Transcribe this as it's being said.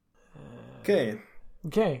Okej.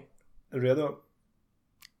 Är du redo?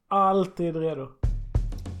 Alltid redo.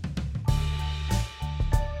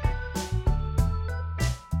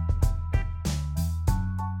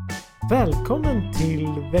 Välkommen till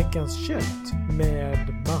Veckans Kött med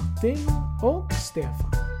Martin och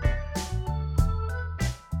Stefan.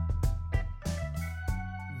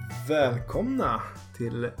 Välkomna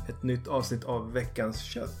till ett nytt avsnitt av Veckans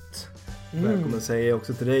Kött. Välkommen säger jag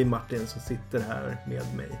också till dig, Martin, som sitter här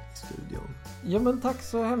med mig i studion. Ja, men tack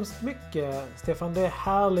så hemskt mycket, Stefan. Det är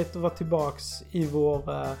härligt att vara tillbaks i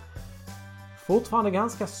vår fortfarande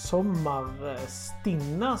ganska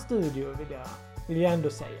sommarstinna studio, vill jag ändå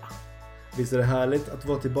säga. Visst är det härligt att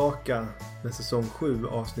vara tillbaka med säsong 7,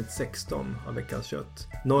 avsnitt 16 av Veckans Kött.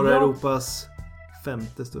 Norra Europas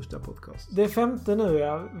 5:e största podcast. Det är 5:e nu,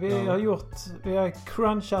 ja. Vi har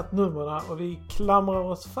crunchat numren och vi klamrar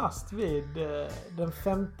oss fast vid den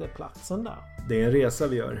 5:e platsen där. Det är en resa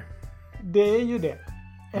vi gör. Det är ju det.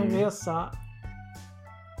 En resa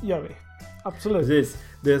gör vi. Absolut. Precis.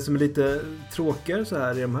 Det som är lite tråkigare så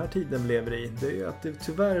här i de här tiden vi lever i, det är ju att det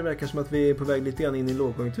tyvärr verkar som att vi är på väg lite grann in i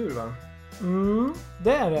lågkonjunktur, va?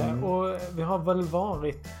 Det är det. Och vi har väl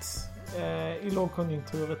varit i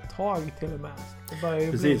lågkonjunktur ett tag till och med. Det börjar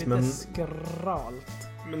ju bli lite skralt.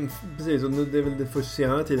 Men precis, och det är väl det först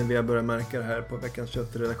senare tiden vi har börjat märka det här på Veckans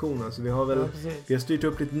Kött-redaktionen. Så vi har väl vi har styrt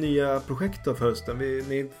upp lite nya projekt för hösten.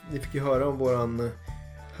 Ni fick ju höra om våran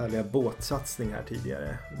härliga båtsatsning här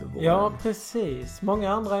tidigare. Ja, precis.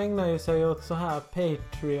 Många andra ägnar ju sig åt så här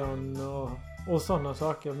Patreon och sådana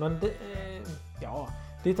saker. Men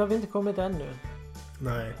dit har vi inte kommit ännu.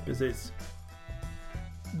 Nej, precis.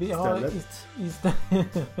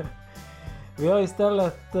 Vi har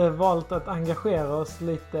istället valt att engagera oss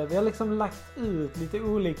lite. Vi har liksom lagt ut lite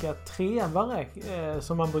olika trevare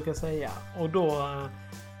som man brukar säga. Och då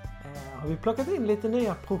har vi plockat in lite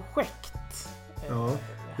nya projekt. Ja,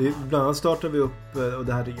 bland annat startar vi upp, och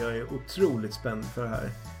det här är jag otroligt spänd för det här.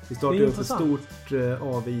 Vi startar upp ett stort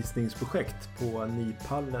avisningsprojekt på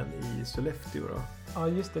Niphallen i Sollefteå då. Ja,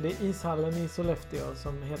 just det. Det är ishallen i Sollefteå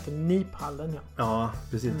som heter Niphallen, ja. Ja,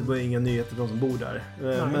 precis. Det var inga nyheter för de som bor där.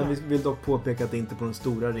 Men vi vill dock påpeka att det inte är på den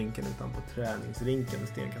stora rinken utan på träningsrinken med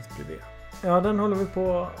stenkast bredvid. Ja, den håller vi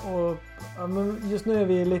på och men just nu är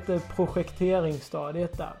vi i lite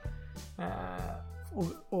projekteringsstadiet där.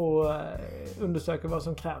 Och undersöker vad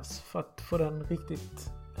som krävs för att få den riktigt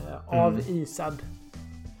avisad.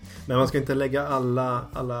 Men man ska inte lägga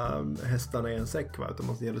alla hästarna i en säck, va? Utan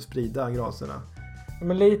man ska sprida graserna.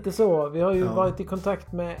 Men lite så. Vi har ju varit i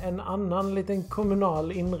kontakt med en annan liten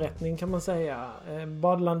kommunal inrättning kan man säga.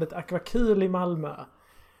 Badlandet Akvakul i Malmö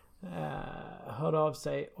hörde av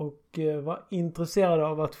sig och var intresserade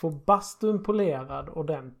av att få bastun polerad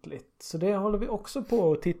ordentligt. Så det håller vi också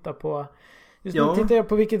på att titta på. Just nu tittar jag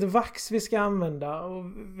på vilket vax vi ska använda och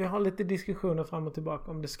vi har lite diskussioner fram och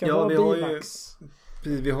tillbaka om det ska vara bivax.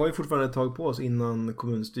 Vi har ju fortfarande ett tag på oss innan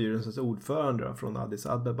kommunstyrelsens ordförande från Addis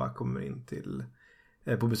Abeba kommer in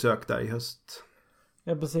på besök där i höst.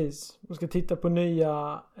 Ja, precis. Vi ska titta på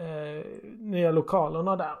nya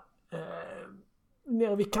lokalerna där.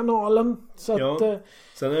 Nere vid kanalen. Så att,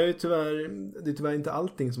 sen är det tyvärr inte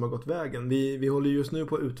allting som har gått vägen. Vi håller just nu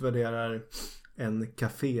på att utvärdera en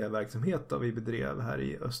kaféverksamhet vi bedrev här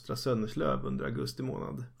i Östra Sönnerslöv under augusti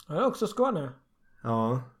månad. Ja, det är också Skåne.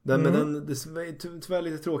 Ja, men det är tyvärr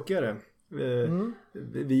lite tråkigare.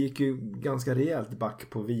 Vi gick ju ganska rejält back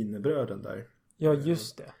på wienerbröden där. Ja,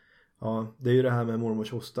 just det. Ja, det är ju det här med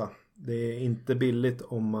mormors hosta. Det är inte billigt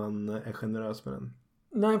om man är generös med den.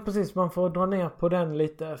 Nej, precis. Man får dra ner på den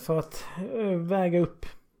lite för att väga upp.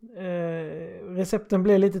 Recepten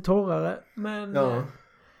blir lite torrare, men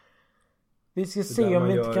vi ska se om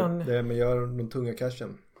vi inte kan... Det är man gör de tunga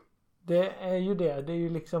cashen. Det är ju det. Det är ju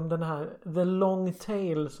liksom den här the long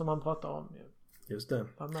tail som man pratar om. Just det.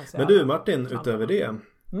 Men du Martin, utöver det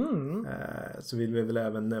så vill vi väl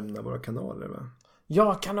även nämna våra kanaler, va?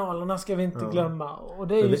 Ja, kanalerna ska vi inte glömma. Och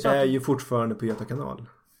det är vi är ju fortfarande på Göta kanal.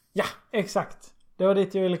 Ja, exakt. Det var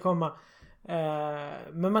dit jag ville komma.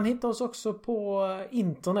 Men man hittar oss också på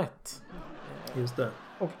internet. Just det.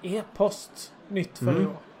 Och e-post. Nytt för i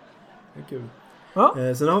år. Det är kul.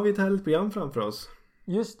 Ja. Sen har vi ett härligt program framför oss.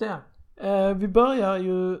 Just det. Vi börjar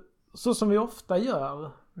ju så som vi ofta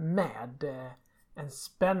gör med en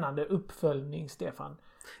spännande uppföljning, Stefan.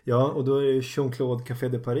 Ja, och då är det Jean-Claude Café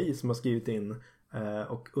de Paris som har skrivit in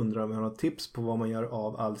och undrar om jag har några tips på vad man gör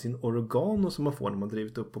av all sin oregano som man får när man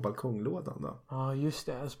drivit upp på balkonglådan då. Ja, just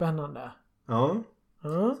det. Spännande. Ja.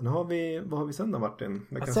 Sen har vi, vad har vi sen då, Martin?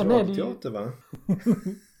 Veckans sen radioteater, va?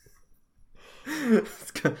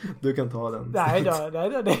 Du kan ta den. Nej,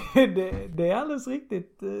 det är alldeles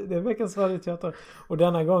riktigt. Det är veckans radioteater. Och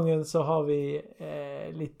denna gången så har vi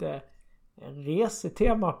lite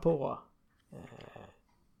resetema på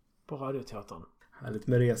radioteatern. Härligt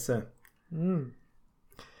med rese.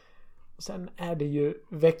 Och sen är det ju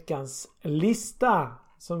veckans lista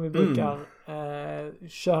som vi brukar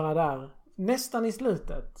köra där nästan i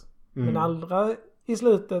slutet. Men allra i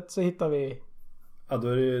slutet så hittar vi... Ja, då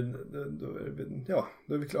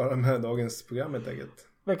är vi klara med dagens program helt enkelt.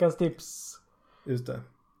 Veckans tips. Just det.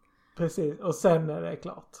 Precis, och sen är det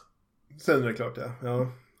klart. Sen är det klart,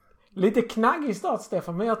 ja. Lite knaggig start,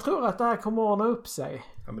 Stefan, men jag tror att det här kommer att ordna upp sig.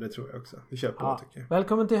 Ja, men det tror jag också. Vi kör på tycker jag.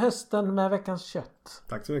 Välkommen till hösten med Veckans Kött.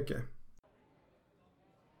 Tack så mycket.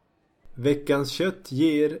 Veckans Kött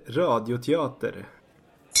ger radioteater.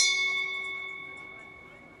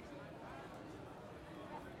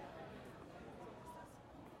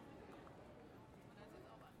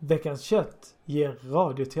 Veckans Kött ger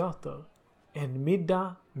radioteater. En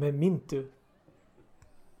middag med Minttu.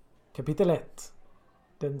 Kapitel 1.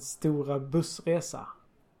 Den stora bussresa.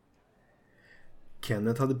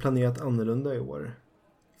 Kenneth hade planerat annorlunda i år.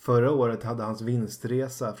 Förra året hade hans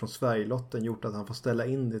vinstresa från Sverigelotten gjort att han får ställa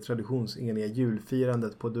in det traditionsenliga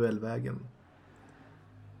julfirandet på duellvägen.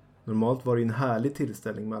 Normalt var det en härlig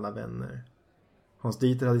tillställning med alla vänner. Hans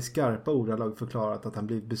Dieter hade i skarpa ordalag förklarat att han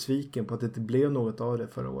blivit besviken på att det inte blev något av det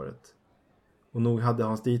förra året. Och nog hade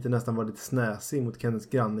Hans Dieter nästan varit lite snäsig mot Kenneths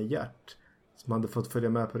granne Gert, som hade fått följa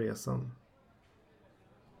med på resan.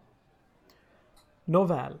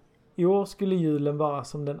 Nåväl, i år skulle julen vara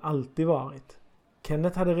som den alltid varit.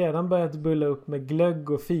 Kenneth hade redan börjat bulla upp med glögg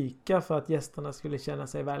och fika för att gästerna skulle känna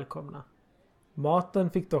sig välkomna. Maten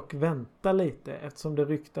fick dock vänta lite eftersom det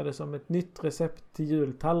ryktades om ett nytt recept till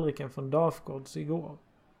jultallriken från Dafgårds igår.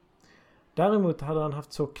 Däremot hade han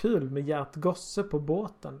haft så kul med Gert Gosse på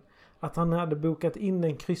båten att han hade bokat in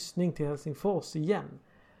en kryssning till Helsingfors igen.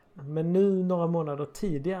 Men nu några månader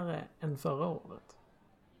tidigare än förra året.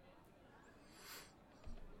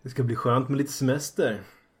 Det ska bli skönt med lite semester,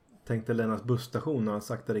 tänkte Lennarts busstation när han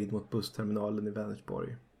saktade in mot bussterminalen i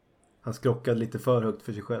Vänersborg. Han skrockade lite för högt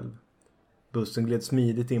för sig själv. Bussen gled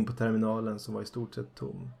smidigt in på terminalen som var i stort sett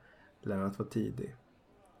tom. Lennart var tidig.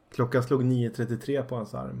 Klockan slog 9.33 på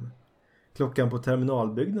hans arm. Klockan på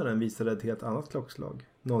terminalbyggnaden visade ett helt annat klockslag,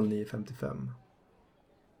 09.55.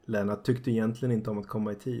 Lennart tyckte egentligen inte om att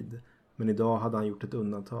komma i tid, men idag hade han gjort ett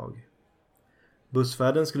undantag.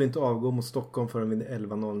 Bussfärden skulle inte avgå mot Stockholm förrän vid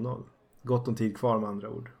 11.00. Gott om tid kvar med andra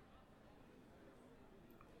ord.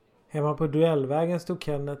 Hemma på duellvägen stod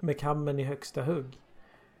Kenneth med kammen i högsta hugg.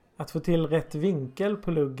 Att få till rätt vinkel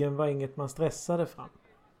på luggen var inget man stressade fram.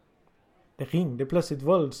 Det ringde plötsligt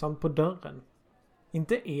våldsamt på dörren.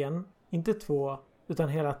 Inte en, inte två, utan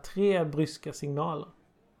hela 3 bryska signaler.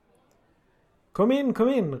 Kom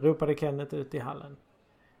in, ropade Kenneth ut i hallen.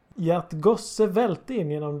 Gert Gosse välte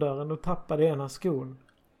in genom dörren och tappade ena skon.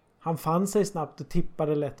 Han fann sig snabbt och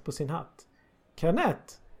tippade lätt på sin hatt.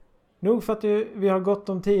 Kenneth! Nog för att vi har gått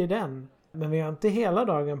om tid än, men vi har inte hela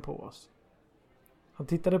dagen på oss. Han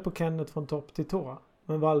tittade på Kenneth från topp till tå,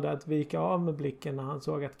 men valde att vika av med blicken när han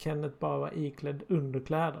såg att Kenneth bara var iklädd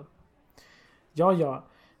underkläder. Ja,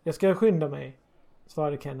 jag ska skynda mig,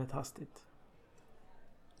 svarade Kenneth hastigt.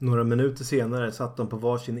 Några minuter senare satt de på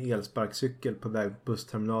varsin elsparkcykel på väg på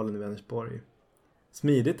bussterminalen i Vänersborg.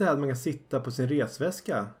 Smidigt det här att man kan sitta på sin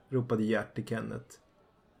resväska, ropade Gert till Kenneth.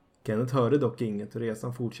 Kenneth hörde dock inget och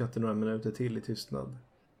resan fortsatte några minuter till i tystnad.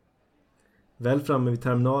 Väl framme vid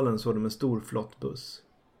terminalen såg de en stor flott buss.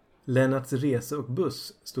 Lennarts rese och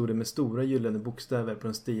buss stod det med stora gyllene bokstäver på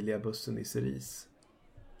den stiliga bussen i cerise.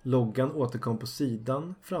 Loggan återkom på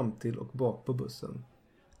sidan, fram till och bak på bussen.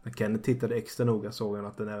 När Kenneth tittade extra noga såg han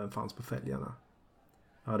att den även fanns på fälgarna.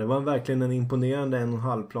 Ja, det var verkligen en imponerande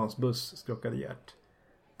 1,5 plans buss, skrockade Gert.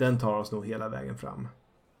 Den tar oss nog hela vägen fram.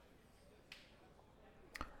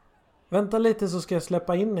 Vänta lite så ska jag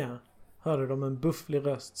släppa in er, hörde de en bufflig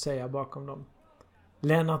röst säga bakom dem.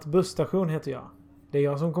 Lennart busstation heter jag. Det är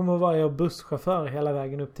jag som kommer att vara er busschaufför hela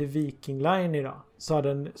vägen upp till Viking Line idag, sa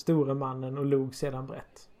den store mannen och log sedan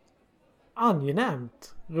brett.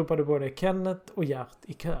 Angenämt, ropade både Kenneth och Gert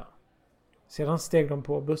i kör. Sedan steg de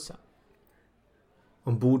på bussen.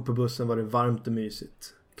 Ombord på bussen var det varmt och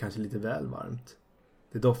mysigt. Kanske lite väl varmt.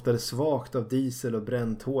 Det doftade svagt av diesel och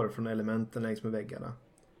bränt hår från elementen längs med väggarna.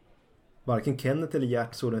 Varken Kenneth eller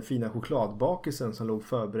Gert såg den fina chokladbakelsen som låg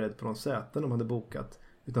förberedd på de säten de hade bokat,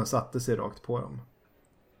 utan satte sig rakt på dem.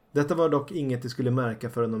 Detta var dock inget de skulle märka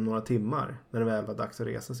förrän om några timmar, när det väl var dags att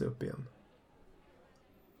resa sig upp igen.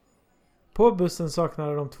 På bussen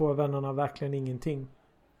saknade de 2 vännerna verkligen ingenting.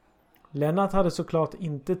 Lennart hade såklart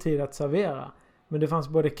inte tid att servera, men det fanns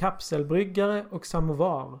både kapselbryggare och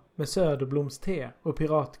samovar med söderblomste och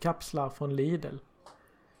piratkapslar från Lidl.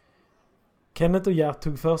 Kenneth och Gert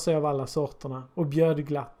tog för sig av alla sorterna och bjöd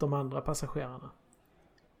glatt de andra passagerarna.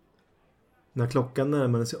 När klockan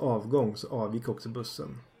närmade sig avgång så avgick också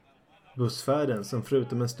bussen. Bussfärden, som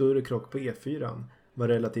förutom en större krock på E4 var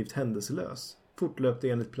relativt händelselös, fortlöpte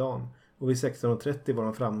enligt plan och vid 16.30 var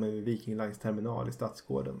de framme vid Viking Lines terminal i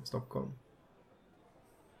Stadsgården, Stockholm.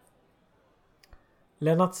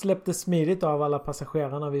 Lennart släppte smidigt av alla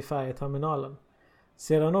passagerarna vid färjeterminalen.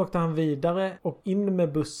 Sedan åkte han vidare och in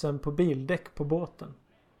med bussen på bildäck på båten.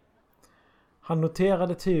 Han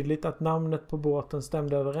noterade tydligt att namnet på båten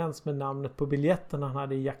stämde överens med namnet på biljetten han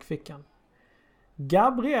hade i jackfickan.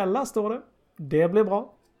 Gabriella står det. Det blir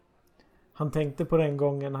bra. Han tänkte på den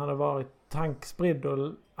gången han hade varit tankspridd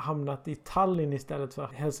och hamnat i Tallinn istället för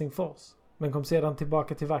Helsingfors. Men kom sedan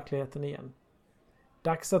tillbaka till verkligheten igen.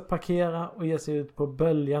 Dags att parkera och ge sig ut på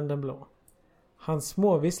böljan den blå. Han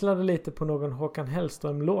småvisslade lite på någon Håkan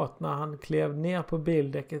Hellström-låt när han klev ner på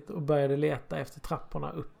bildäcket och började leta efter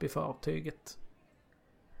trapporna upp i fartyget.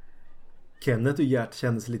 Kenneth och Gert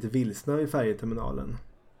kände sig lite vilsna vid färjeterminalen.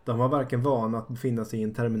 De var varken vana att befinna sig i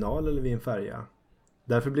en terminal eller vid en färja.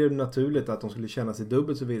 Därför blev det naturligt att de skulle känna sig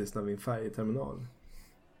dubbelt så vilsna vid en färjeterminal.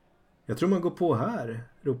 Jag tror man går på här,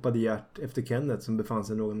 ropade Gert efter Kenneth som befann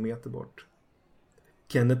sig någon meter bort.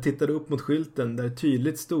 Kenneth tittade upp mot skylten där det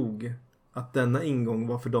tydligt stod att denna ingång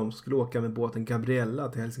var för dem som skulle åka med båten Gabriella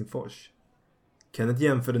till Helsingfors. Kenneth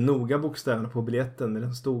jämförde noga bokstäverna på biljetten med den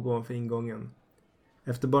som stod ovanför ingången.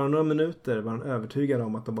 Efter bara några minuter var han övertygad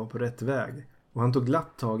om att de var på rätt väg och han tog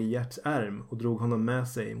glatt tag i Gerts ärm och drog honom med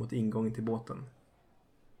sig mot ingången till båten.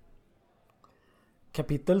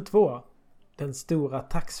 Kapitel 2. Den stora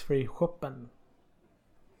taxfree-shoppen.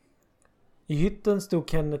 I hytten stod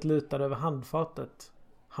Kenneth lutad över handfatet.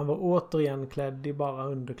 Han var återigen klädd i bara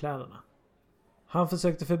underkläderna. Han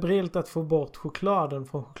försökte febrilt att få bort chokladen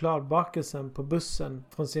från chokladbakelsen på bussen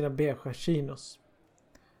från sina beige chinos.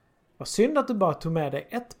 Vad synd att du bara tog med dig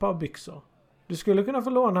ett par byxor. Du skulle kunna få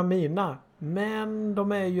låna mina, men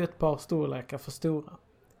de är ju ett par storlekar för stora.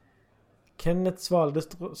 Kenneth svalde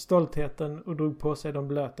stoltheten och drog på sig de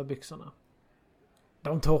blöta byxorna.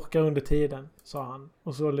 De torkar under tiden, sa han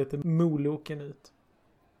och såg lite moloken ut.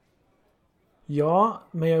 Ja,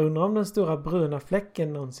 men jag undrar om den stora bruna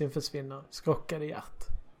fläcken någonsin försvinner, skrockade Gert.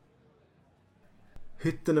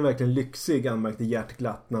 Hytten är verkligen lyxig, anmärkte Gert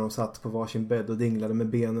glatt när de satt på varsin bädd och dinglade med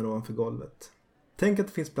benen ovanför golvet. Tänk att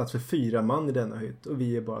det finns plats för 4 man i denna hytt och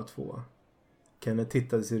vi är bara 2. Kenneth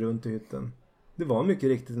tittade sig runt i hytten. Det var mycket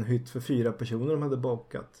riktigt en hytt för 4 personer de hade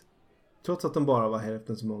bokat. Trots att de bara var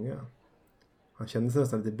hälften så många. Han kände sig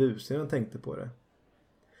nästan lite busig när han tänkte på det.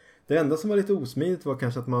 Det enda som var lite osmidigt var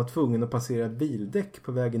kanske att man var tvungen att passera ett bildäck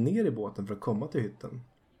på vägen ner i båten för att komma till hytten.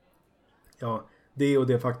 Ja, det och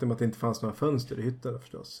det faktum att det inte fanns några fönster i hytten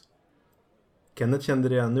förstås. Kenneth kände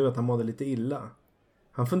redan nu att han mådde lite illa.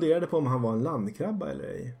 Han funderade på om han var en landkrabba eller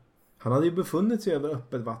ej. Han hade ju befunnit sig över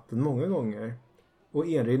öppet vatten många gånger och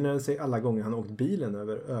erinrade sig alla gånger han åkt bilen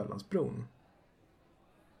över Ölandsbron.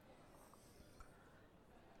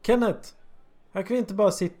 Kenneth, här kan vi inte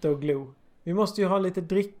bara sitta och glo. Vi måste ju ha lite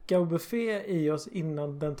dricka och buffé i oss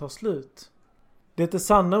innan den tar slut. Det är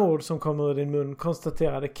sanna ord som kommer ur din mun,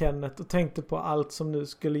 konstaterade Kenneth och tänkte på allt som nu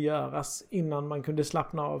skulle göras innan man kunde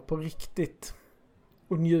slappna av på riktigt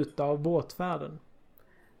och njuta av båtfärden.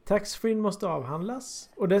 Taxfree måste avhandlas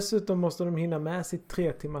och dessutom måste de hinna med sitt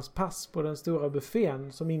 3 timmars pass på den stora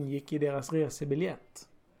buffén som ingick i deras resebiljett.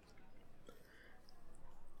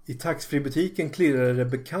 I taxfree-butiken klirrade det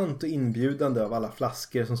bekant och inbjudande av alla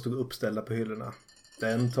flaskor som stod uppställda på hyllorna.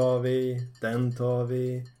 Den tar vi, den tar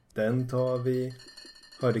vi, den tar vi,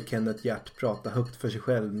 hörde Kenneth Gert prata högt för sig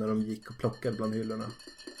själv när de gick och plockade bland hyllorna.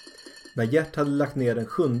 När Gert hade lagt ner den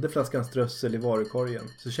 7:e flaskan strössel i varukorgen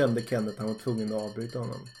så kände Kenneth att han var tvungen att avbryta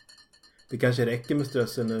honom. Det kanske räcker med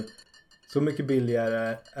strössel nu. Så mycket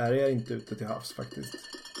billigare är jag inte ute till havs faktiskt.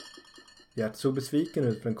 Gert såg besviken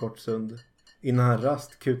ut för en kort stund innan han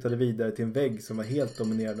rast kutade vidare till en vägg som var helt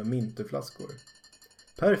dominerad av Minttu-flaskor.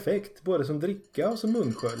 Perfekt, både som dricka och som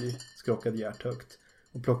munskölj, skrockade Gert högt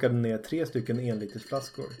och plockade ner 3 stycken 1-liters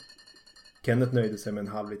flaskor. Kenneth nöjde sig med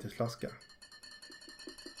en 1/2-liters flaska.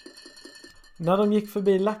 När de gick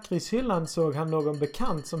förbi lakritshyllan såg han någon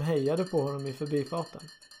bekant som hejade på honom i förbifarten.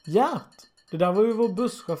 Gert, det där var ju vår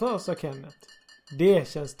busschaufför, sa Kenneth. Det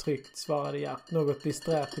känns tryggt, svarade Gert något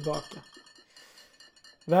disträt tillbaka.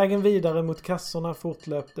 Vägen vidare mot kassorna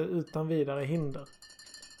fortlöpte utan vidare hinder.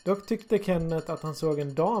 Dock tyckte Kenneth att han såg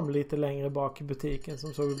en dam lite längre bak i butiken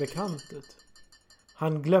som såg bekant ut.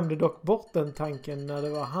 Han glömde dock bort den tanken när det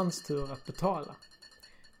var hans tur att betala.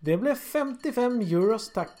 Det blev 55 euros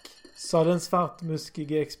tack, sa den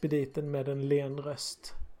svartmuskige expediten med en len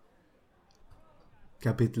röst.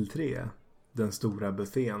 Kapitel 3. Den stora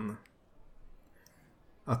buffén.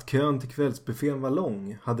 Att kön till kvällsbuffén var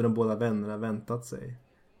lång hade de båda vännerna väntat sig.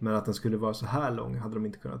 Men att den skulle vara så här lång hade de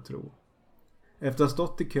inte kunnat tro. Efter att ha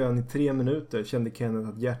stått i kön i 3 minuter kände Kenneth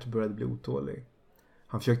att Gert började bli otålig.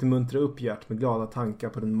 Han försökte muntra upp Gert med glada tankar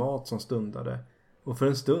på den mat som stundade. Och för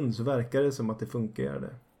en stund så verkade det som att det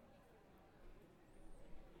fungerade.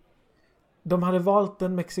 De hade valt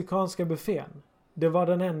den mexikanska buffén. Det var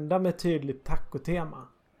den enda med tydligt tacotema.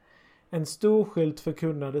 En stor skylt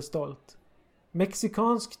förkunnade stolt: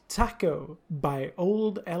 Mexikansk taco by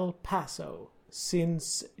Old El Paso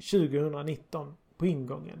since 2019 på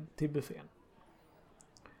ingången till buffén.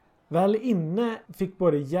 Väl inne fick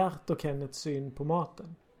både Gert och Kenneth syn på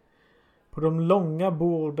maten. På de långa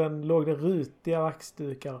borden låg det rutiga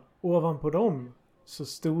vaxdukar. Ovanpå dem så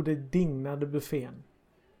stod det dignade buffén.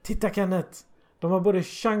 Titta Kenneth! De har både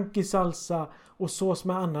chunky salsa och sås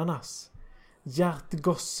med ananas. Gert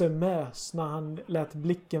gosse mös när han lät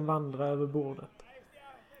blicken vandra över bordet.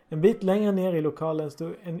 En bit längre ner i lokalen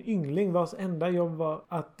stod en yngling vars enda jobb var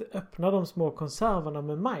att öppna de små konserverna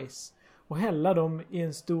med majs och hälla dem i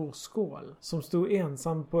en stor skål som stod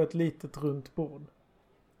ensam på ett litet runt bord.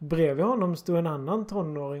 Bredvid honom stod en annan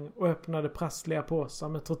tonåring och öppnade prassliga påsar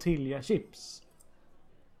med tortillachips.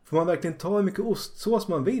 Får man verkligen ta hur mycket ostsås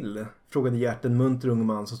man vill? Frågade Gert en munter ung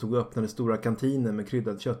man som stod och öppnade stora kantinen med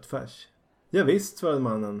kryddad köttfärs. Ja visst, svarade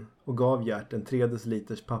mannen och gav Gert en 3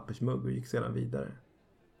 deciliters pappersmugg och gick sedan vidare.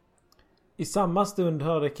 I samma stund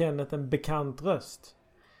hörde Kenneth en bekant röst.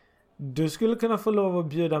 Du skulle kunna få lov att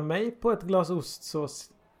bjuda mig på ett glas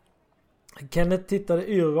ostsås. Kenneth tittade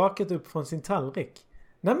yrvaket upp från sin tallrik.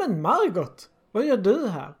 Nej men Margot, vad gör du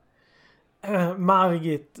här?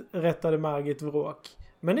 Margit, rättade Margit vråk.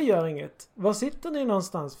 Men det gör inget. Var sitter ni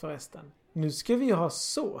någonstans förresten? Nu ska vi ju ha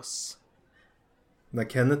sås. När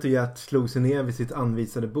Kenneth och Gert slog sig ner vid sitt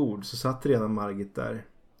anvisade bord så satt redan Margit där.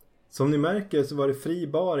 Som ni märker så var det fri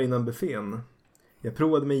bar innan buffén. Jag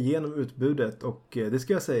provade mig igenom utbudet och det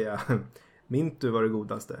ska jag säga, Minttu var det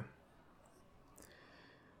godaste.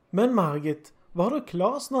 Men Margit, var har du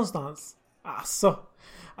Klas någonstans? Asså,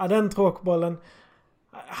 den tråkbollen.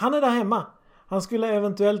 Han är där hemma. Han skulle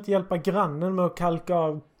eventuellt hjälpa grannen med att kalka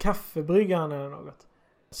av kaffebryggaren eller något.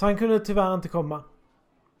 Så han kunde tyvärr inte komma.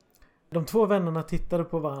 De två vännerna tittade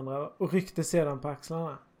på varandra och ryckte sedan på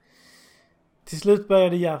axlarna. Till slut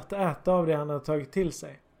började Gert äta av det han hade tagit till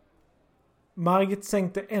sig. Margit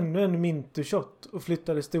sänkte ännu en Minttu-shot och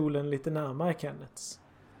flyttade stolen lite närmare Kenneths.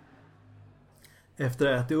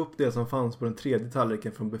 Efter att äta upp det som fanns på den 3:e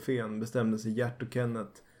tallriken från buffén bestämde sig Gert och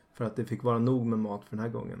Kenneth för att det fick vara nog med mat för den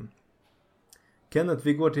här gången. Kenneth,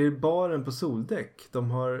 vi går till baren på Soldäck.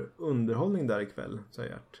 De har underhållning där ikväll, sa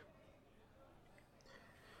Gert.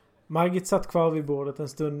 Margit satt kvar vid bordet en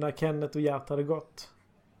stund när Kenneth och Gert hade gått.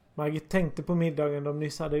 Margit tänkte på middagen de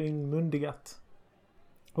nyss hade inmundigat.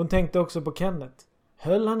 Hon tänkte också på Kenneth.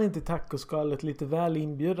 Höll han inte tacoskalet lite väl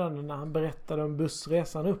inbjudande när han berättade om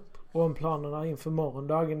bussresan upp och om planerna inför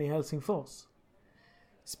morgondagen i Helsingfors?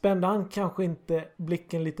 Spände han kanske inte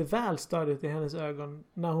blicken lite väl stadigt i hennes ögon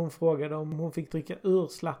när hon frågade om hon fick dricka ur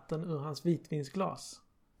slatten ur hans vitvinsglas?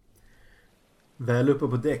 Väl uppe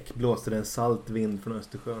på däck blåste det en salt vind från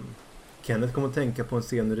Östersjön. Kenneth kom att tänka på en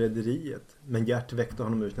scen i rederiet, men Gert väckte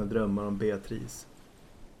honom ur sina drömmar om Beatrice.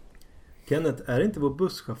 Kenneth, är det inte vår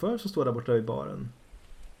busschaufför som står där borta vid baren?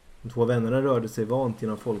 De två vännerna rörde sig vant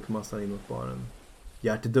genom folkmassan inåt baren.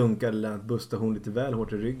 Gert dunkade lät busstation lite väl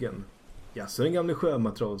hårt i ryggen. Jaså, den gamle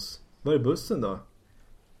sjömatros. Var är bussen då?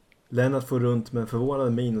 Lennart får runt med en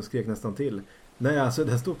förvånad min och skrek nästan till. Nej, alltså,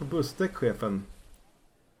 den står på bussdäck, chefen.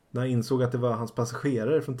 När han insåg att det var hans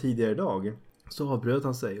passagerare från tidigare dag så avbröt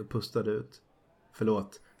han sig och pustade ut.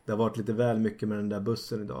 Förlåt, det har varit lite väl mycket med den där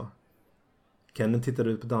bussen idag. Kenneth tittade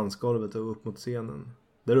ut på dansgolvet och upp mot scenen.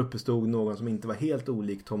 Där uppe stod någon som inte var helt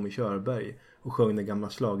olik Tommy Körberg och sjöng den gamla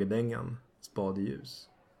schlagerdängan Spad i ljus.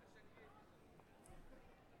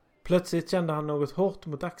 Plötsligt kände han något hårt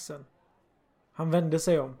mot axeln. Han vände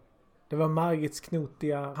sig om. Det var Margits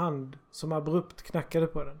knotiga hand som abrupt knackade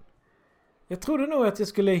på den. Jag trodde nog att jag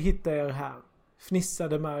skulle hitta er här,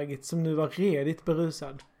 fnissade Margit som nu var redigt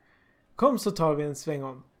berusad. Kom så tar vi en sväng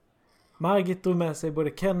om. Margit drog med sig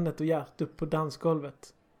både Kenneth och Gert upp på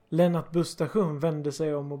dansgolvet. Lennart busstation vände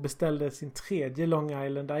sig om och beställde sin 3:e Long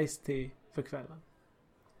Island Iced Tea för kvällen.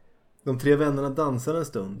 De tre vännerna dansade en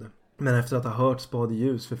stund. Men efter att ha hört Spad i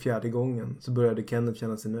ljus för 4:e gången så började Kenneth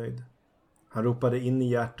känna sig nöjd. Han ropade in i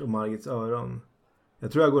Gert och Margits öron.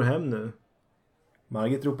 Jag tror jag går hem nu.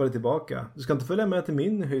 Margit ropade tillbaka. Du ska inte följa med till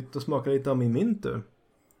min hytt och smaka lite av min Minttu?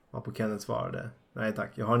 Varpå Kenneth svarade. Nej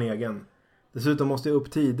tack, jag har en egen. Dessutom måste jag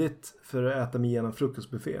upp tidigt för att äta mig igenom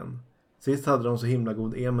frukostbuffén. Sist hade de så himla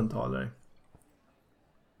god emmentaler.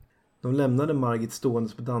 De lämnade Margit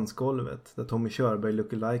ståendes på dansgolvet där Tommy Körberg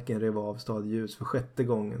lookaliken rev av stadljus för 6:e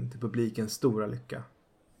gången till publikens stora lycka.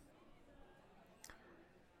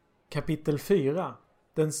 Kapitel 4.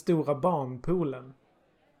 Den stora barnpoolen.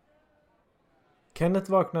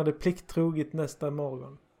 Kenneth vaknade plikttroget nästa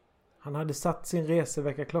morgon. Han hade satt sin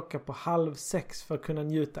reseveckaklocka på 5:30 för att kunna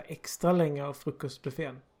njuta extra länge av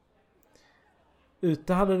frukostbuffén.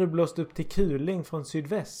 Ute hade det blåst upp till kuling från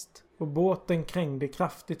sydväst och båten krängde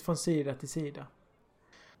kraftigt från sida till sida.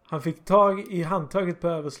 Han fick tag i handtaget på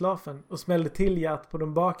överslafen och smällde till Gert på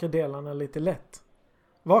de bakre delarna lite lätt.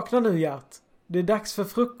 Vakna nu Gert, det är dags för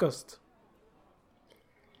frukost.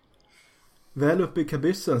 Väl uppe i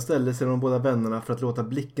kabyssen ställde sig de båda vännerna för att låta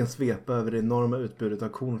blicken svepa över det enorma utbudet av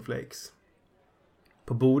cornflakes.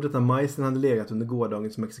 På bordet där majsen hade legat under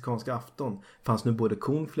gårdagens mexikanska afton fanns nu både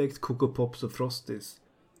cornflakes, Coco Pops och Frosties.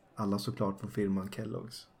 Alla såklart från firman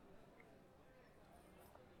Kellogg's.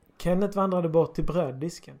 Kenneth vandrade bort till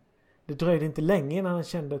bröddisken. Det dröjde inte länge innan han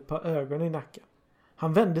kände ett par ögon i nacken.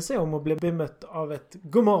 Han vände sig om och blev bemött av ett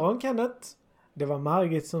 "God morgon Kenneth!" Det var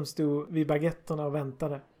Margit som stod vid bagetterna och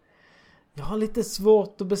väntade. Jag har lite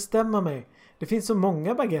svårt att bestämma mig. Det finns så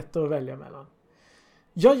många bagetter att välja mellan.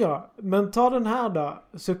 Ja, men ta den här då,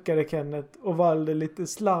 suckade Kenneth och valde lite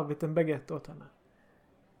slarvigt en baguette åt henne.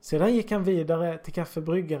 Sedan gick han vidare till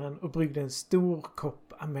kaffebryggaren och bryggde en stor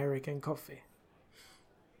kopp American coffee.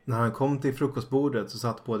 När han kom till frukostbordet så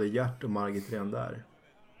satt både Gert och Margit redan där.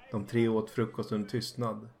 De 3 åt frukost under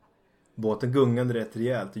tystnad. Båten gungade rätt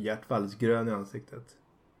rejält och Gert var alldeles grön i ansiktet.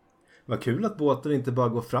 Vad kul att båten inte bara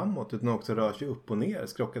går framåt utan också rör sig upp och ner,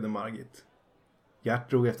 skrockade Margit. Gert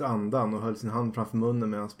drog efter andan och höll sin hand framför munnen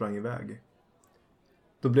medan han sprang iväg.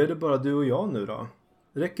 Då blev det bara du och jag nu då.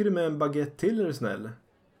 Räcker du med en baguette till är du snäll?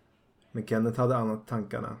 Men Kenneth hade annat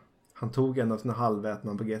tankarna. Han tog en av sina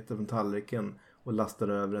halvätna baguetter från tallriken och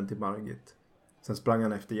lastade över den till Margit. Sen sprang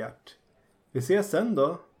han efter Gert. Vi ses sen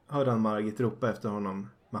då, hörde han Margit ropa efter honom,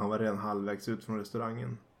 men han var redan halvvägs ut från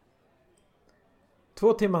restaurangen.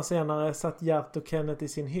 2 timmar senare satt Gert och Kenneth i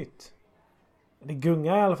sin hytt. Det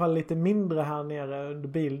gungar i alla fall lite mindre här nere under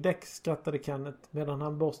bildäck, skrattade Kenneth medan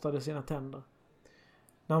han borstade sina tänder.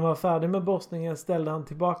 När han var färdig med borstningen ställde han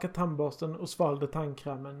tillbaka tandborsten och svalde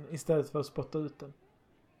tandkrämen istället för att spotta ut den.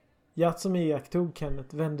 Gert som iakttog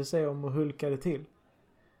Kenneth vände sig om och hulkade till.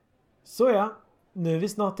 Så ja, nu är vi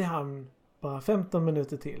snart i hamn. Bara 15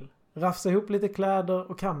 minuter till. Rafsa ihop lite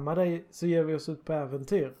kläder och kamma dig så ger vi oss ut på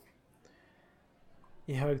äventyr.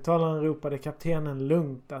 I högtalaren ropade kaptenen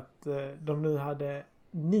lugnt att de nu hade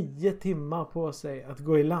 9 timmar på sig att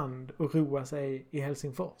gå i land och roa sig i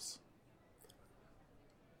Helsingfors.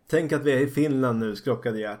 Tänk att vi är i Finland nu,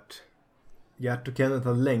 skrockade Gert. Gert och Kenneth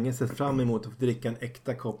hade länge sett fram emot att få dricka en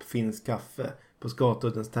äkta kopp finsk kaffe på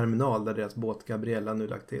Skatuddens terminal där deras båt Gabriella nu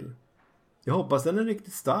lagt till. Jag hoppas den är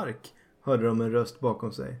riktigt stark, hörde de en röst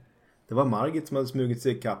bakom sig. Det var Margit som hade smugit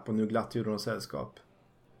sig i kapp och nu glatt gjorde de sällskap.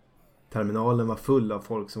 Terminalen var full av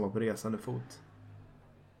folk som var på resande fot.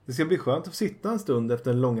 Det ska bli skönt att sitta en stund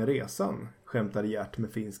efter den långa resan, skämtade Gert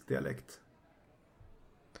med finsk dialekt.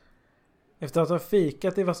 Efter att ha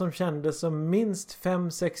fikat i vad som kändes som minst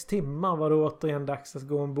 5-6 timmar var det återigen dags att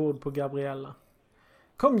gå ombord på Gabriella.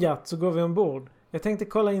 Kom Gert så går vi ombord. Jag tänkte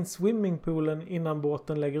kolla in swimmingpoolen innan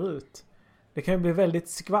båten lägger ut. Det kan ju bli väldigt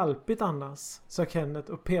skvalpigt annars, sa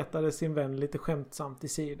Kenneth och petade sin vän lite skämtsamt i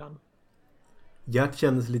sidan. Gert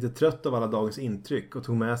kände sig lite trött av alla dagens intryck och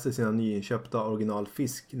tog med sig sina nyinköpta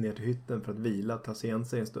originalfisk ner till hytten för att vila och ta sig igen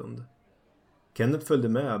sig en stund. Kenneth följde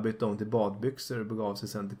med och bytte om till badbyxor och begav sig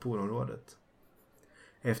sen till poolområdet.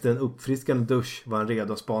 Efter en uppfriskande dusch var han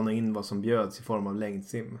redo att spana in vad som bjöds i form av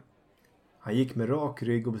längdsim. Han gick med rak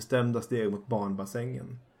rygg och bestämda steg mot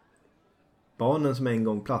barnbassängen. Barnen som en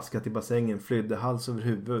gång plaskat i bassängen flydde hals över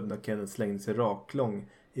huvud när Kenneth slängde sig raklång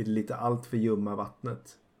i det lite allt för ljumma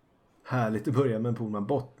vattnet. Härligt att börja med en pool man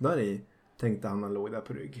bottnar i, tänkte han när han låg där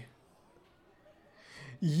på rygg.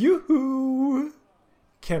 Juhu!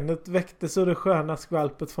 Kenneth väckte så det sköna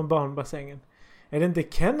skvalpet från barnbassängen. Är det inte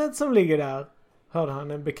Kenneth som ligger där? Hörde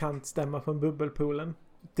han en bekant stämma från bubbelpoolen.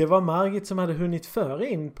 Det var Margit som hade hunnit före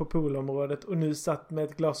in på poolområdet och nu satt med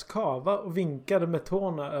ett glas kava och vinkade med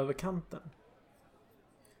tårna över kanten.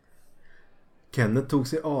 Kenneth tog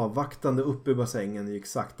sig avvaktande upp i bassängen och gick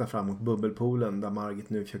sakta fram mot bubbelpoolen där Margit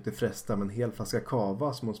nu försökte fresta med en hel flaska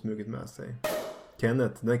kava som hon smugit med sig.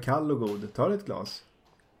 Kenneth, den är kall och god. Ta ett glas.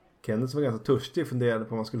 Kenneth var ganska törstig och funderade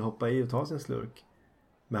på om han skulle hoppa i och ta sin slurk.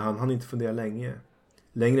 Men han hann inte fundera länge.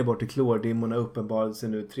 Längre bort i klordimmorna uppenbarade sig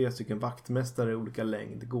nu 3 stycken vaktmästare i olika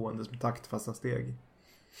längd, gåendes med taktfasta steg.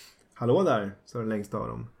 Hallå där, sa den längst av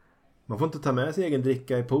dem. Man får inte ta med sig egen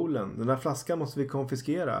dricka i poolen. Den där flaskan måste vi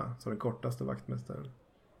konfiskera, sa den kortaste vaktmästaren.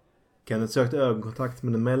 Kenneth sökte ögonkontakt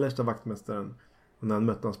med den mellersta vaktmästaren. Och när han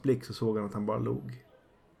mötte hans blick så såg han att han bara log.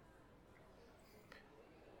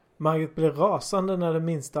 Margit blev rasande när den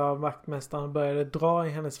minsta av vaktmästarna började dra i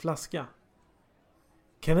hennes flaska.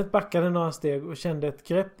 Kenneth backade några steg och kände ett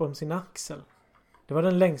grepp om sin axel. Det var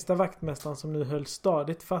den längsta vaktmästaren som nu höll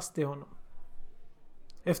stadigt fast i honom.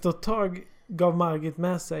 Efter ett tag gav Margit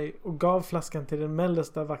med sig och gav flaskan till den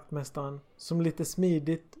mellersta vaktmästaren som lite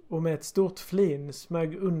smidigt och med ett stort flin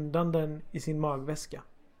smög undan den i sin magväska.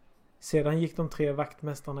 Sedan gick de 3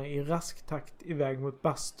 vaktmästarna i rask takt iväg mot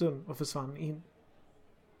bastun och försvann in.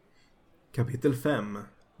 Kapitel 5.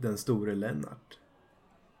 Den store Lennart.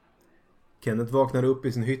 Kenneth vaknade upp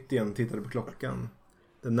i sin hytt igen och tittade på klockan.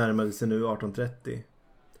 Den närmade sig nu 18:30.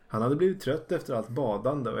 Han hade blivit trött efter allt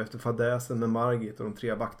badande och efter fadäsen med Margit och de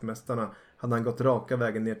 3 vaktmästarna hade han gått raka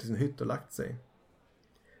vägen ner till sin hytt och lagt sig.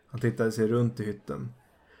 Han tittade sig runt i hytten.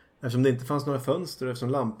 Eftersom det inte fanns några fönster och eftersom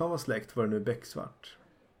lampan var släckt var det nu becksvart.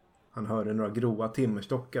 Han hörde några grova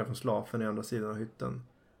timmerstockar från slafen i andra sidan av hytten.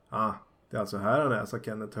 Det är alltså här han är, sa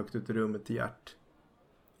Kenneth högt ut i rummet till Gert.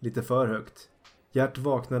 Lite för högt. Gert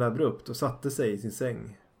vaknade abrupt och satte sig i sin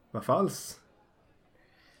säng. Vad falls?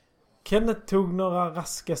 Kenneth tog några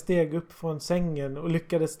raska steg upp från sängen och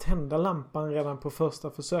lyckades tända lampan redan på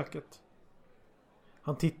första försöket.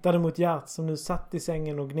 Han tittade mot Gert som nu satt i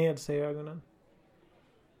sängen och gned sig i ögonen.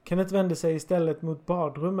 Kenneth vände sig istället mot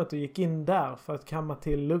badrummet och gick in där för att kamma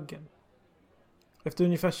till luggen. Efter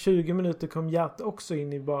ungefär 20 minuter kom Gert också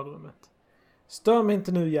in i badrummet. Stör mig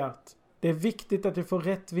inte nu, Gert. Det är viktigt att jag får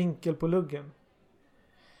rätt vinkel på luggen.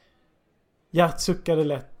 Gert suckade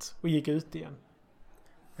lätt och gick ut igen.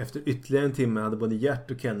 Efter ytterligare en timme hade både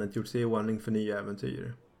Gert och Kenneth gjort sig i ordning för nya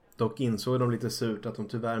äventyr. Dock insåg de lite surt att de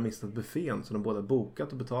tyvärr missat buffén som de båda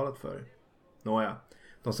bokat och betalat för. Nåja,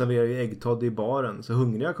 de serverar ju äggtoddy i baren så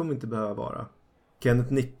hungriga kommer inte behöva vara.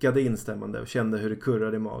 Kenneth nickade instämmande och kände hur det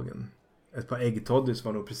kurrade i magen. Ett par äggtoddys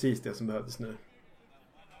var nog precis det som behövdes nu.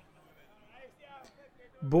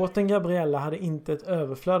 Båten Gabriella hade inte ett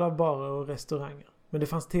överflöd av barer och restauranger. Men det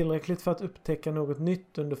fanns tillräckligt för att upptäcka något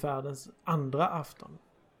nytt under färdens andra afton.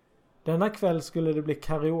 Denna kväll skulle det bli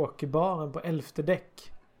karaokebaren på 11:e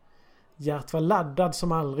däck. Gert var laddad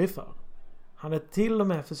som aldrig förr. Han hade till och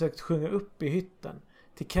med försökt sjunga upp i hytten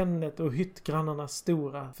till Kenneth och hyttgrannarnas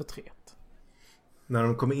stora förtret. När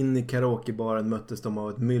de kom in i karaokebaren möttes de av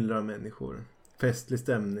ett myller av människor. Festlig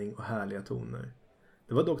stämning och härliga toner.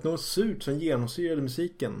 Det var dock något surt som genomsyrade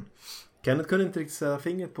musiken. Kenneth kunde inte riktigt sätta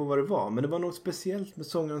fingret på vad det var, men det var något speciellt med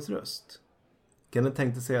sångarens röst. Kenneth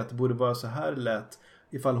tänkte sig att det borde vara så här lätt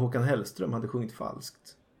ifall Håkan Hellström hade sjungit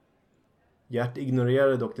falskt. Gert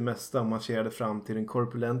ignorerade dock det mesta och marscherade fram till den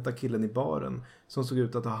korpulenta killen i baren som såg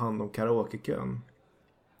ut att ha hand om karaokekön.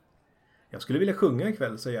 Jag skulle vilja sjunga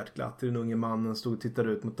ikväll, sa Gert glatt till den unge mannen stod och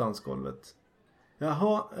tittade ut mot dansgolvet.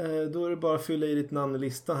 Jaha, då är det bara att fylla i ditt namn i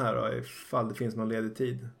listan här då, ifall det finns någon ledig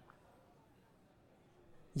tid.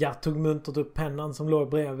 Gert tog muntert upp pennan som låg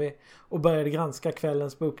bredvid och började granska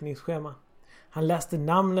kvällens bokningsschema. Han läste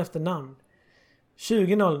namn efter namn.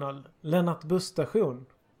 20.00, Lennart busstation.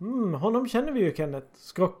 Honom känner vi ju, Kenneth,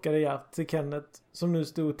 skrockade Gert till Kenneth som nu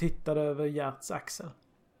stod och tittade över Gerts axel.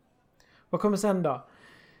 Vad kommer sen då?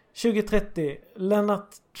 20.30,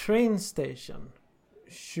 Lennart Train Station.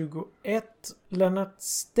 21, Lennart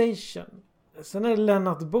Station. Sen är det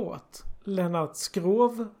Lennart Båt. Lennart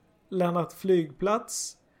Skrov. Lennart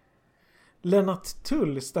Flygplats. Lennart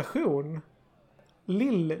Tullstation.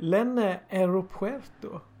 Lill-Lenne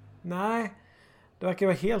Aeropuerto. Nej, det verkar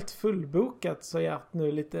vara helt fullbokat, sa Gert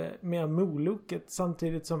nu lite mer moloket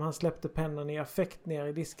samtidigt som han släppte pennan i affekt ner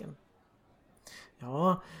i disken.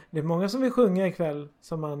 Ja, det är många som vill sjunga ikväll,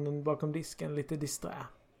 sa mannen bakom disken lite disträ.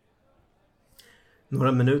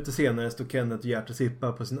 Några minuter senare stod Kenneth och Gert och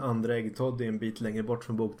sippade på sin andra äggtoddy en bit längre bort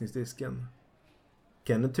från bokningsdisken.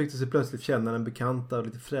 Kenneth tyckte sig plötsligt känna den bekanta och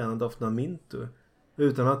lite fräna doften av Minttu.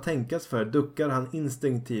 Utan att tänkas för duckade han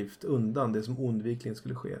instinktivt undan det som oundvikligen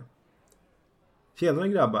skulle ske. Tjenare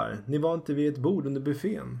grabbar, ni var inte vid ett bord under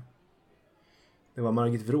buffén. Det var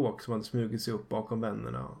Margit Vråk som hade smugit sig upp bakom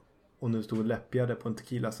vännerna och nu stod läppjade på en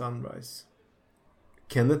tequila sunrise.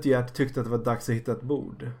 Kenneth och Gert tyckte att det var dags att hitta ett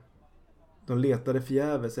bord. De letade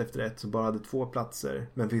förgäves efter ett som bara hade 2 platser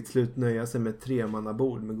men fick till slut nöja sig med ett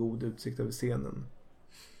 3-mannabord med god utsikt över scenen.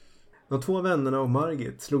 De två vännerna och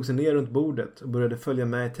Margit slog sig ner runt bordet och började följa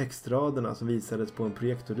med i textraderna som visades på en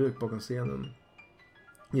projektorduk bakom scenen.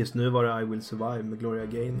 Just nu var det I Will Survive med Gloria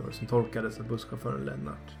Gaynor som tolkades av busschauffören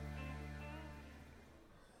Lennart.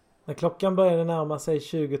 När klockan började närma sig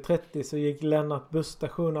 20:30 så gick Lennart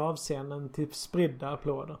busstation av scenen till spridda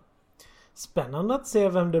applåder. Spännande att se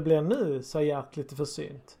vem det blir nu, sa Gert lite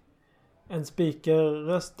försynt. En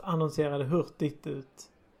speakerröst annonserade hurtigt ut.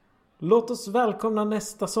 Låt oss välkomna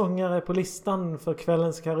nästa sångare på listan för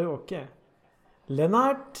kvällens karaoke.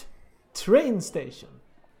 Lennart Train Station.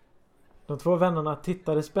 De två vännerna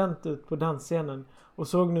tittade spänt ut på dansscenen och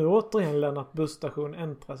såg nu återigen Lennart busstation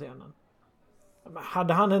äntra scenen.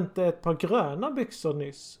 Hade han inte ett par gröna byxor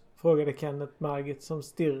nyss? Frågade Kenneth Margit som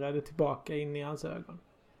stirrade tillbaka in i hans ögon.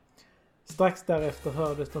 Strax därefter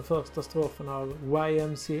hördes de första stroferna av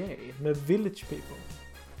YMCA med Village People.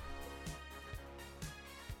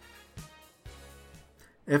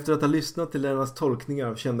 Efter att ha lyssnat till Lennarts tolkningar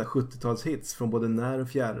av kända 70-talshits från både när och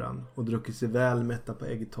fjärran och druckit sig väl mätta på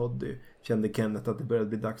ägg toddy kände Kenneth att det började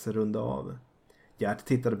bli dags att runda av. Gert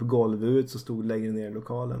tittade på golvudet som stod längre ner i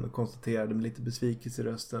lokalen och konstaterade med lite besvikelse i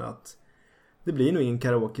rösten att det blir nog ingen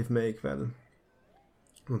karaoke för mig ikväll.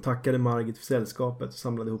 Hon tackade Margit för sällskapet och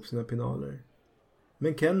samlade ihop sina pinaler.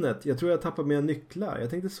 Men Kenneth, jag tror jag tappade mina nycklar. Jag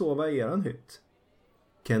tänkte sova i eran hytt.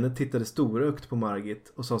 Kenneth tittade storögt på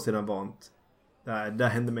Margit och sa sedan vant. Det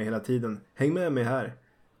händer mig hela tiden. Häng med mig här.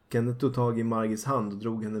 Kenneth tog tag i Margits hand och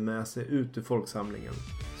drog henne med sig ut ur folksamlingen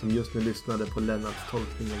som just nu lyssnade på Lennarts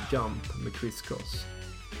tolkning av Jump med Criss Cross.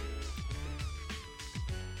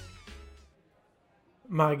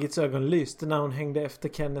 Margits ögon lyste när hon hängde efter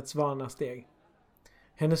Kenneths vana steg.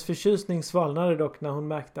 Hennes förtjusning svalnade dock när hon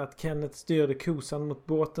märkte att Kenneth styrde kosan mot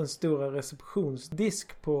båtens stora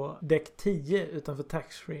receptionsdisk på däck 10 utanför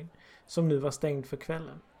taxfree som nu var stängd för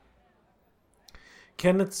kvällen.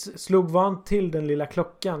 Kenneth slog vant till den lilla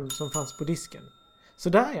klockan som fanns på disken. Så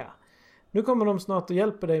där ja, nu kommer de snart och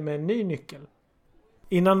hjälper dig med en ny nyckel.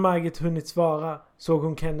 Innan Margit hunnit svara såg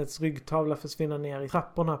hon Kenneths ryggtavla försvinna ner i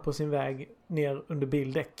trapporna på sin väg ner under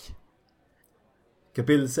bildäck.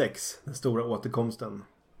 Kapitel 6, den stora återkomsten.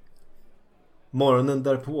 Morgonen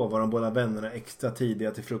därpå var de båda vännerna extra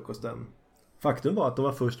tidiga till frukosten. Faktum var att de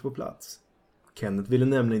var först på plats. Kenneth ville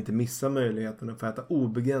nämligen inte missa möjligheten att få äta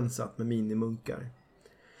obegränsat med minimunkar.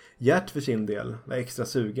 Gert för sin del var extra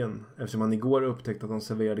sugen eftersom han igår upptäckte att de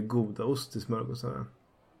serverade goda ost i smörgåsarna.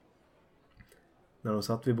 När de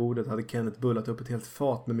satt vid bordet hade Kenneth bullat upp ett helt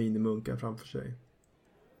fat med minimunkar framför sig.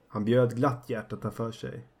 Han bjöd glatt Gert att ta för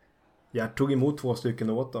sig. Gert tog emot 2 stycken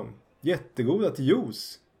och åt dem. Jättegoda till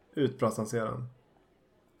juice, utbrast han sedan.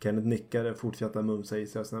 Kenneth nickade och fortsatte mumsa i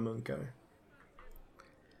sig sina munkar.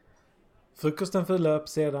 Frukosten förlöp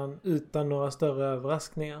sedan utan några större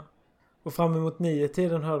överraskningar. Och fram emot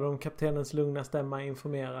 9-tiden hörde de kaptenens lugna stämma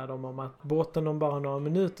informera dem om att båten om bara några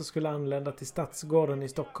minuter skulle anlända till Stadsgården i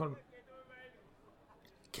Stockholm.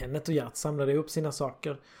 Kenneth och Gert samlade ihop sina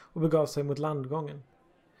saker och begav sig mot landgången.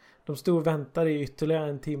 De stod och väntade i ytterligare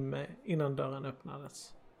en timme innan dörren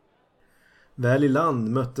öppnades. Väl i land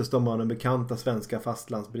möttes de av den bekanta svenska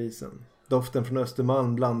fastlandsbrisen. Doften från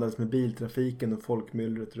Östermalm blandades med biltrafiken och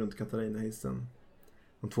folkmyllret runt Katarinahissen.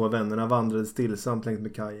 De två vännerna vandrade stillsamt längs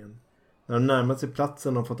med kajen. När de närmade sig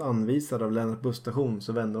platsen de fått anvisad av Lennart busstation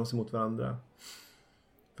så vände de sig mot varandra.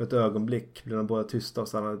 För ett ögonblick blev de båda tysta och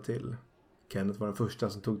stannade till. Kenneth var den första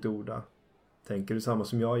som tog till orda. Tänker du samma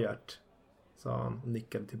som jag, Gert? Sa han och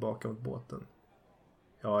nickade tillbaka mot båten.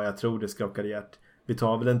 Ja, jag tror det, skrockade Gert. Vi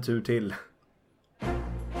tar väl en tur till.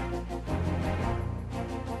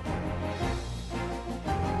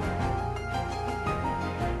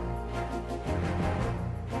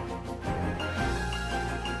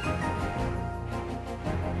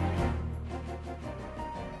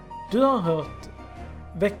 Du har hört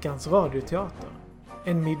Veckans radioteater.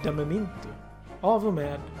 En middag med Minttu. Av och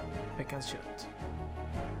med Veckans Kött.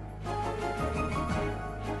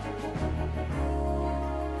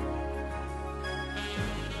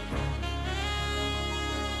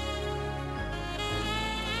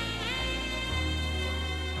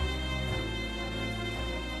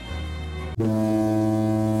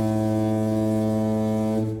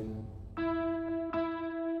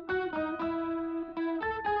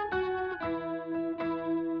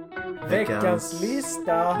 Veckans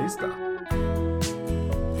lista.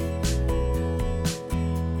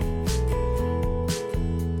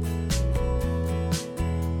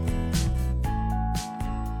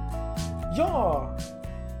 Ja!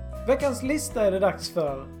 Veckans lista är det dags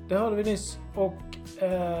för. Det hörde vi nyss. Och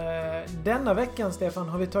denna veckan, Stefan,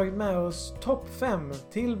 har vi tagit med oss topp 5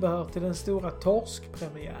 tillbehör till den stora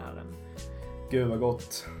torskpremiären. Gud vad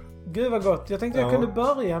gott. Gud vad gott. Jag tänkte jag kunde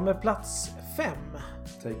börja med plats 5.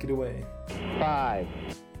 Take it away. 5.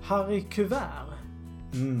 Harry Kuvert.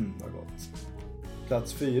 Vad gott.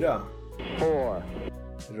 Plats 4. 4.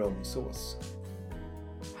 Romsås.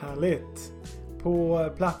 Härligt. På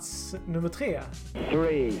plats nummer 3.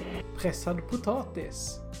 3. Pressad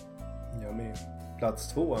potatis. Jag med.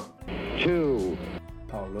 Plats 2. 2.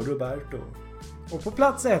 Paolo Roberto. Och på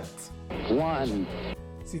plats 1. 1.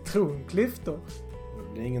 Citronklyftor.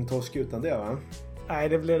 Det blir ingen torsk utan det, va? Nej,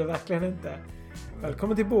 det blir det verkligen inte.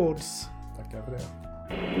 Välkommen till bords. Tackar för det.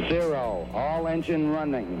 0. All engine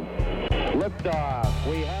running. Lift off.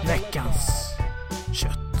 We have Veckans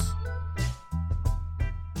kött.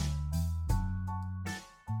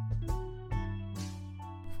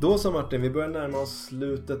 Då så Martin, vi börjar närma oss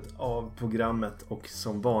slutet av programmet och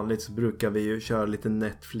som vanligt så brukar vi ju köra lite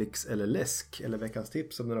Netflix eller läsk eller veckans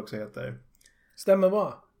tips som den också heter. Stämmer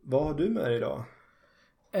bra. Vad har du med dig idag?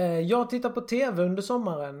 Jag tittar på tv under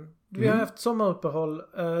sommaren. Vi har haft sommaruppehåll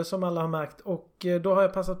som alla har märkt. Och då har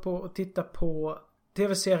jag passat på att titta på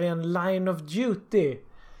tv-serien Line of Duty.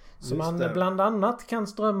 Som man bland annat kan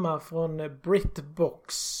strömma från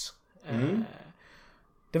BritBox.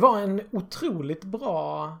 Det var en otroligt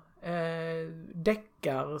bra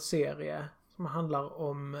deckarserie som handlar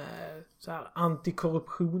om så här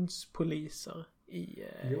antikorruptionspoliser i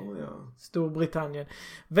Storbritannien.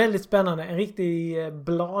 Väldigt spännande. En riktig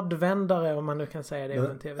bladvändare om man nu kan säga det.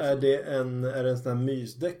 Är det en sån här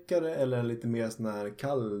mysdeckare eller en lite mer sån här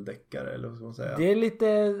kalldeckare eller vad ska man säga? Det är lite,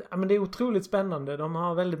 ja men det är otroligt spännande. De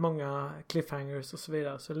har väldigt många cliffhangers och så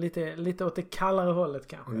vidare. Så lite åt det kallare hållet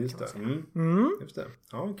kanske. Just det. Just det.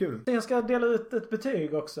 Ja, kul. Jag ska dela ut ett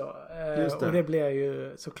betyg också. Just det. Och det blir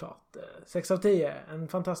ju såklart 6 av 10. En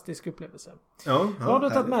fantastisk upplevelse. Ja, vad har du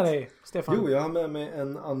tagit med dig, Stefan? Jo, jag har med mig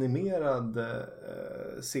en animerad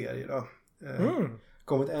serie då.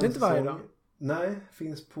 Kommit en det är inte varje dag. Nej,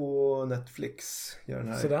 finns på Netflix. Gör den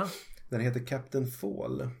här. Sådär. Den heter Captain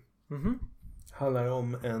Fall. Handlar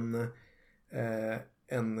om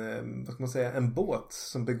vad ska man säga, en båt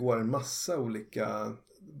som begår en massa olika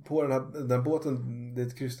på den här båten, det är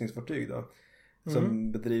ett kryssningsfartyg då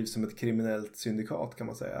som bedrivs som ett kriminellt syndikat kan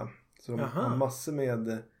man säga. Så de har massor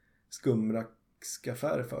med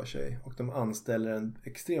skumraskaffärer för sig och de anställer en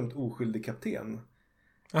extremt oskyldig kapten.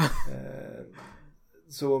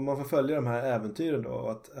 Så man får följa de här äventyren då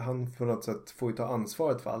och att han på något sätt får ju ta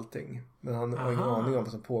ansvaret för allting. Men han har ingen aning om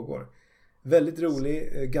vad som pågår. Väldigt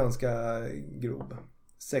rolig, ganska grov.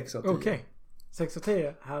 6 av 10. Okej. 6 av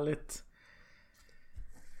 10, härligt.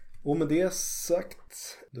 Och med det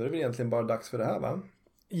sagt, då är det väl egentligen bara dags för det här, va?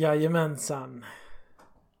 Jajamensan.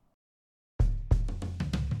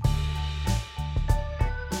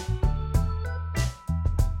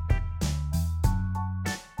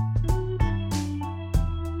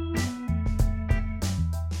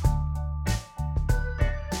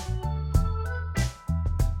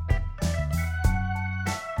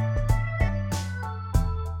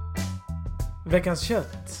 Veckans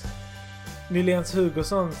kött. Nyliens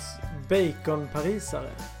Hugossons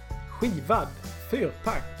baconparisare. Skivad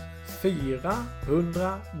 4-pack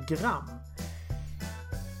 400 gram.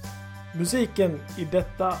 Musiken i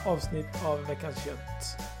detta avsnitt av Veckans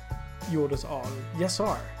kött gjordes av Yes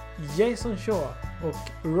Sir, Jason Shaw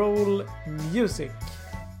och Roll Music.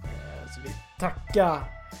 Så vi tackar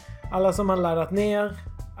alla som har laddat ner,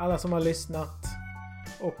 alla som har lyssnat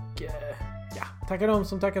och tackar dem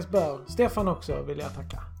som tackas bör. Stefan också vill jag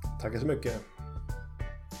tacka. Tackar så mycket.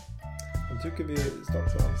 Jag tycker vi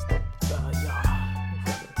startar. Stopp där, ja.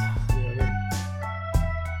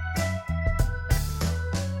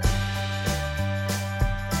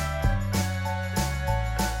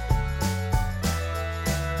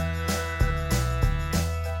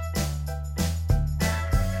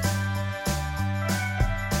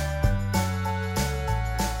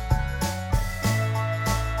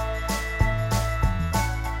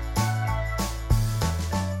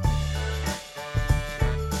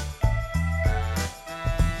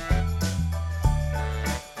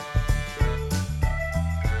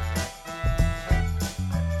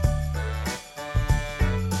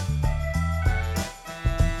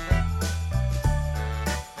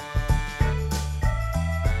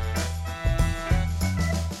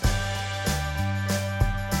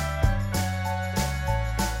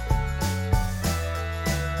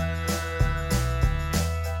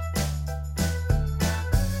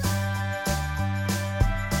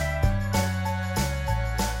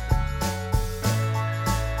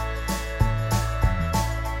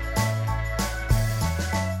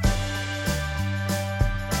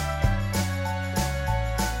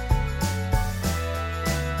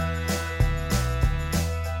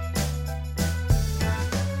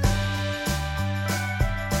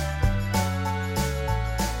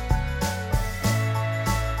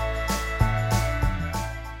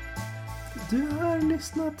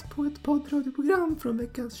 lyssnat på ett poddradioprogram från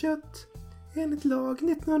Veckans Kött enligt lag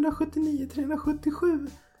 1979-377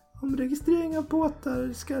 om registrering av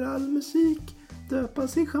båtar ska all musik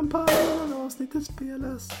döpas i champagne innan avsnittet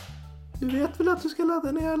spelas. Du vet väl att du ska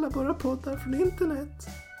ladda ner alla våra poddar från internet?